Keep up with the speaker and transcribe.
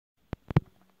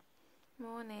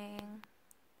Morning.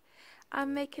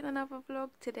 I'm making another vlog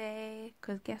today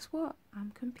because guess what?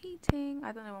 I'm competing.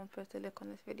 I don't know where I'm supposed to look on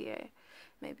this video.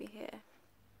 Maybe here.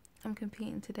 I'm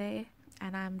competing today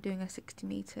and I'm doing a 60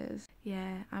 meters.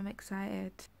 Yeah, I'm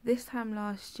excited. This time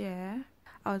last year,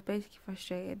 I was basically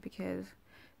frustrated because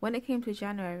when it came to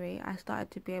January, I started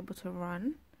to be able to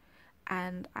run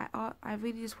and I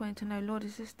really just wanted to know, Lord,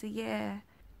 is this the year?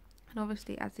 And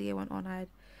obviously as the year went on,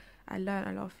 I learned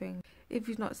a lot of things. If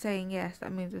he's not saying yes,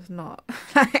 that means it's not.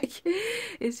 Like,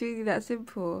 it's really that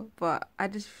simple. But I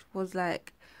just was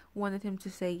like, wanted him to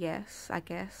say yes, I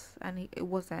guess, and it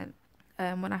wasn't.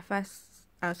 When I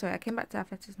came back to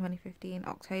athletics in 2015,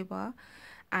 October,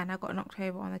 and I got an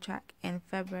October on the track in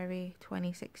February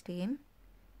 2016,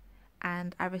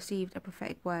 and I received a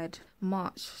prophetic word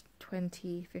March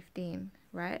 2015,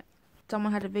 right?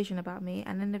 Someone had a vision about me,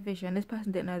 and in the vision, this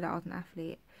person didn't know that I was an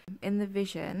athlete. In the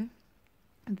vision,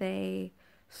 they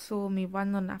saw me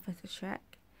run on an athletics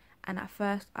track, and at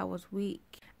first I was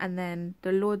weak, and then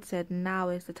the Lord said, now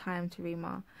is the time to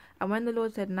Rima. And when the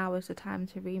Lord said, now is the time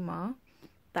to Rima,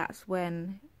 that's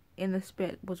when in the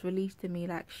spirit was released to me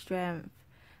like strength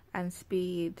and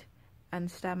speed and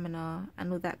stamina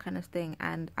and all that kind of thing,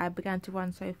 and I began to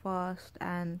run so fast.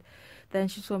 And then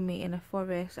she saw me in a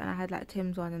forest and I had like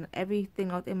Tim's on, and everything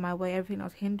that was in my way, everything that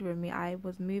was hindering me, I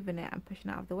was moving it and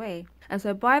pushing it out of the way. And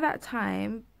so by that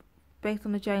time, based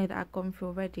on the journey that I'd gone through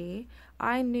already,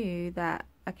 I knew that,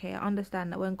 okay, I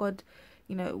understand that when God,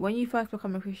 when you first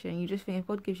become a Christian, you just think if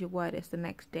God gives you a word, it's the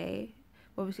next day.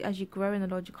 Obviously, as you grow in the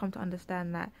Lord, you come to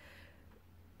understand that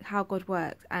how God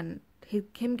works, and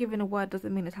him giving a word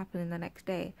doesn't mean it's happening the next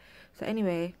day. So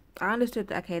anyway, I understood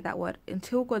that, okay, that word,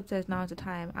 until God says now is the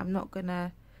time, I'm not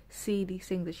gonna see these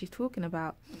things that she's talking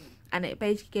about. And it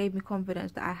basically gave me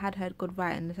confidence that I had heard God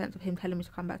right, in the sense of him telling me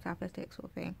to come back to athletics sort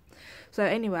of thing. So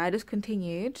anyway, I just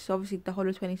continued. So obviously the whole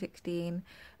of 2016,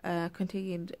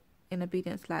 continued in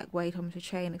obedience, like where he told me to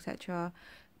train, etc.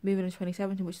 Moving into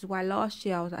 2017, which is why last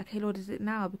year I was like, okay, Lord, is it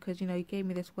now? Because, you gave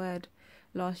me this word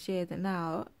last year, is it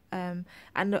now? And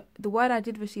the word I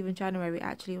did receive in January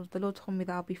actually was the Lord told me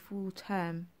that I'll be full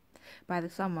term by the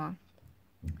summer.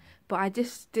 But I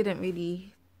just didn't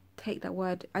really take that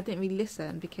word. I didn't really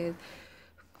listen, because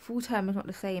full term is not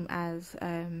the same as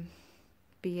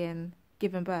being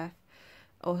given birth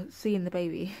or seeing the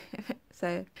baby.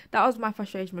 So that was my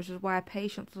frustration, which is why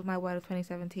patience was my word of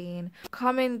 2017.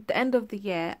 Coming the end of the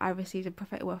year, I received a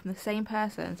prophetic word from the same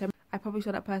person. So I probably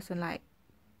saw that person like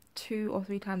 2 or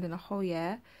 3 times in a whole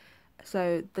year.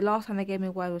 So the last time they gave me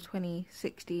a word was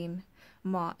 2016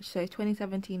 March. So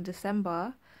 2017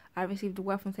 December, I received a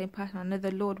word from the same person. I know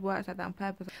the Lord works like that on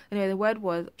purpose. Anyway, the word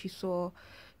was, she saw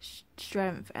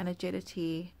strength and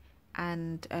agility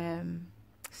and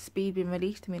speed being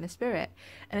released to me in the spirit.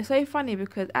 And it's so funny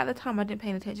because at the time I didn't pay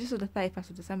any attention. This was the 31st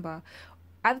of December.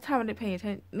 At the time I didn't pay any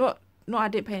attention. Not I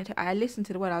didn't pay any attention. I listened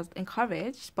to the word. I was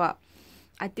encouraged, but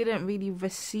I didn't really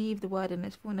receive the word in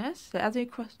its fullness. So as we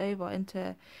crossed over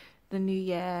into the new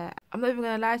year, I'm not even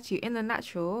going to lie to you, in the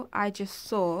natural, I just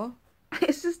saw,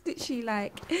 it's just literally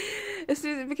like, as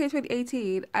soon as it became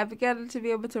 2018, I began to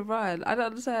be able to run. I don't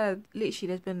understand. Literally,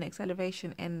 there's been an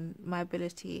acceleration in my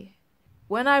ability.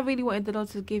 When I really wanted the Lord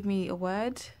to give me a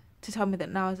word, to tell me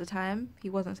that now is the time, he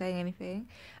wasn't saying anything.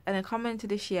 And then coming into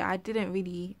this year, I didn't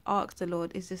really ask the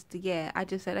Lord, is this the year? I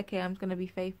just said, okay, I'm going to be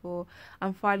faithful.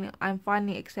 I'm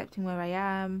finally accepting where I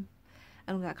am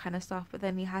and all that kind of stuff. But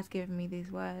then he has given me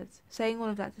these words. Saying all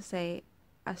of that to say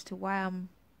as to why I'm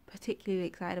particularly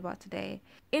excited about today.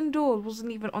 Indoors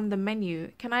wasn't even on the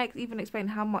menu. Can I even explain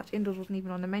how much indoors wasn't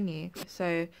even on the menu?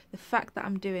 So the fact that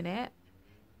I'm doing it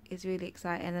is really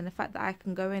exciting, and the fact that I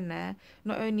can go in there,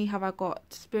 not only have I got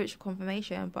spiritual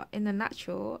confirmation, but in the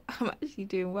natural, I'm actually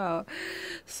doing well.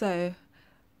 So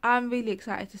I'm really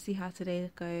excited to see how today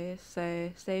goes.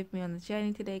 So stay with me on the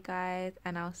journey today, guys,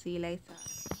 and I'll see you later.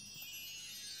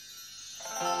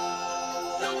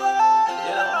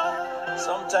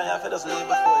 Sometimes I feel just leave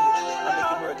before you and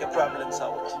make you work your problems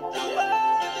out.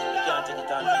 Yeah. You can't take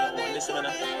it on your own. Listen,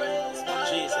 man.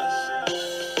 Jesus.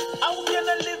 How can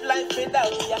I live life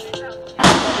without you?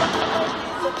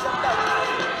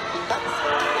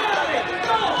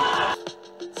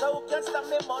 So can stop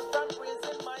me more from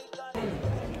praising my God.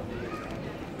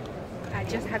 I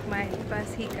just had my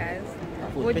first heat, guys.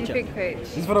 What do you think, Coach?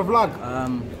 This is for the vlog.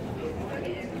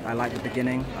 I like the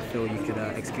beginning. I feel you could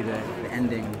execute the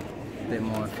ending a bit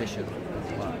more efficient.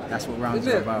 But that's what rounds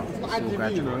are about. It's all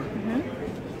gradual.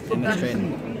 In this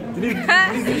training.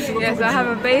 Yeah, so I have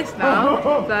a base now,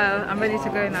 so I'm ready to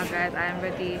go now, guys. I am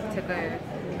ready to go.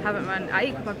 Haven't run. I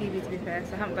equal my PB to be fair,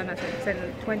 so I haven't done that since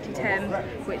 2010,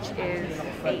 which is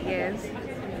 8 years.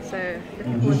 So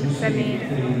looking forward to the semi.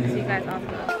 See you guys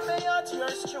after.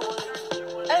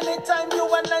 Anytime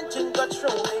you and Nanjing go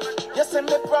through me, you see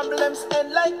me problems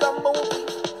end like a movie.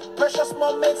 Precious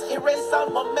moments erase all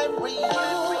my memories. You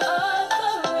are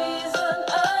the reason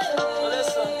I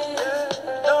live.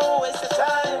 Don't waste your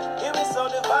time, you be so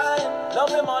divine. Love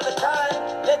him all the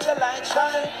time, let your light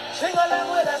shine. Sing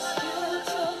along with us. You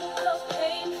took the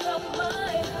pain from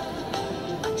my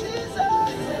heart. Jesus,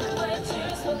 and my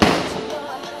tears will get to your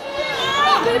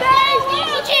heart. Today's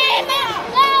teaching!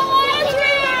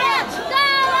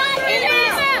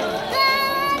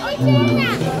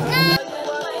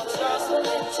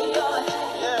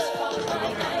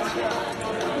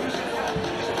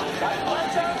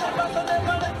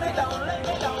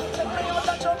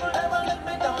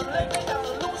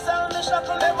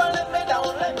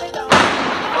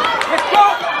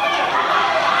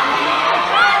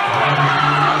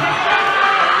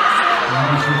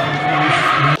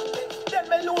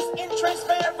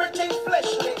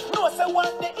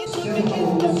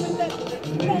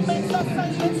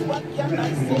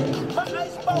 My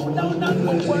eyes bow down and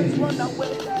my words run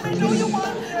away. I know you want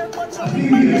to hear, but you're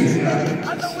in my next step. I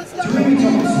know it's gonna be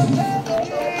okay.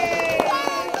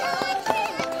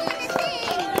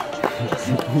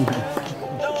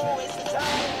 Don't waste your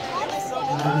time. Give me some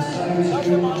time. Love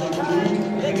them all the time.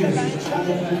 Let your light shine.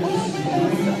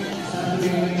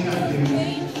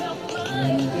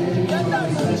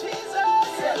 Jesus.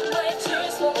 My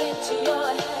tears will into your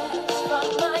hands. From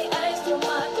my eyes to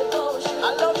my devotion. I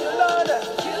love you, Lord.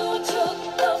 You took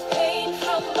the pain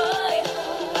from my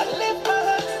heart. I lift my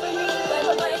hands to you. When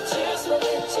my tears will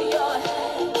into your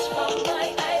hands. From my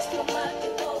eyes to my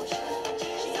devotion.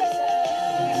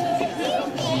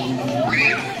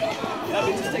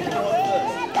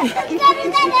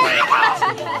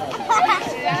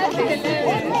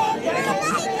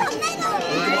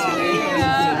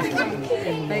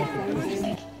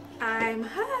 I'm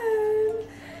home.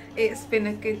 It's been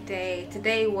a good day.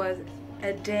 Today was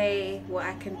a day where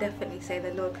I can definitely say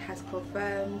the Lord has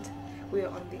confirmed we are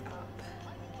on the up.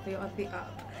 We are on the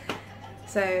up.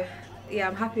 So yeah,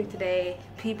 I'm happy with today.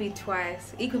 PB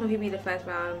twice, equal my PB the first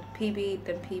round, PB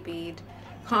then PB'd.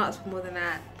 Can't ask for more than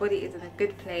that. Body is in a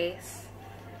good place,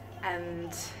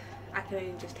 and I can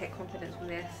only just take confidence from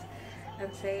this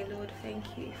and say, Lord,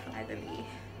 thank you. Finally,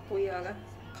 we are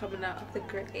coming out of the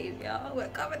grave, y'all. We're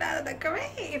coming out of the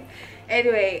grave.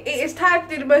 Anyway, it is time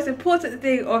to do the most important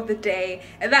thing of the day,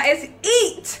 and that is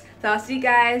eat. So I'll see you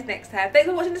guys next time. Thanks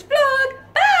for watching this vlog.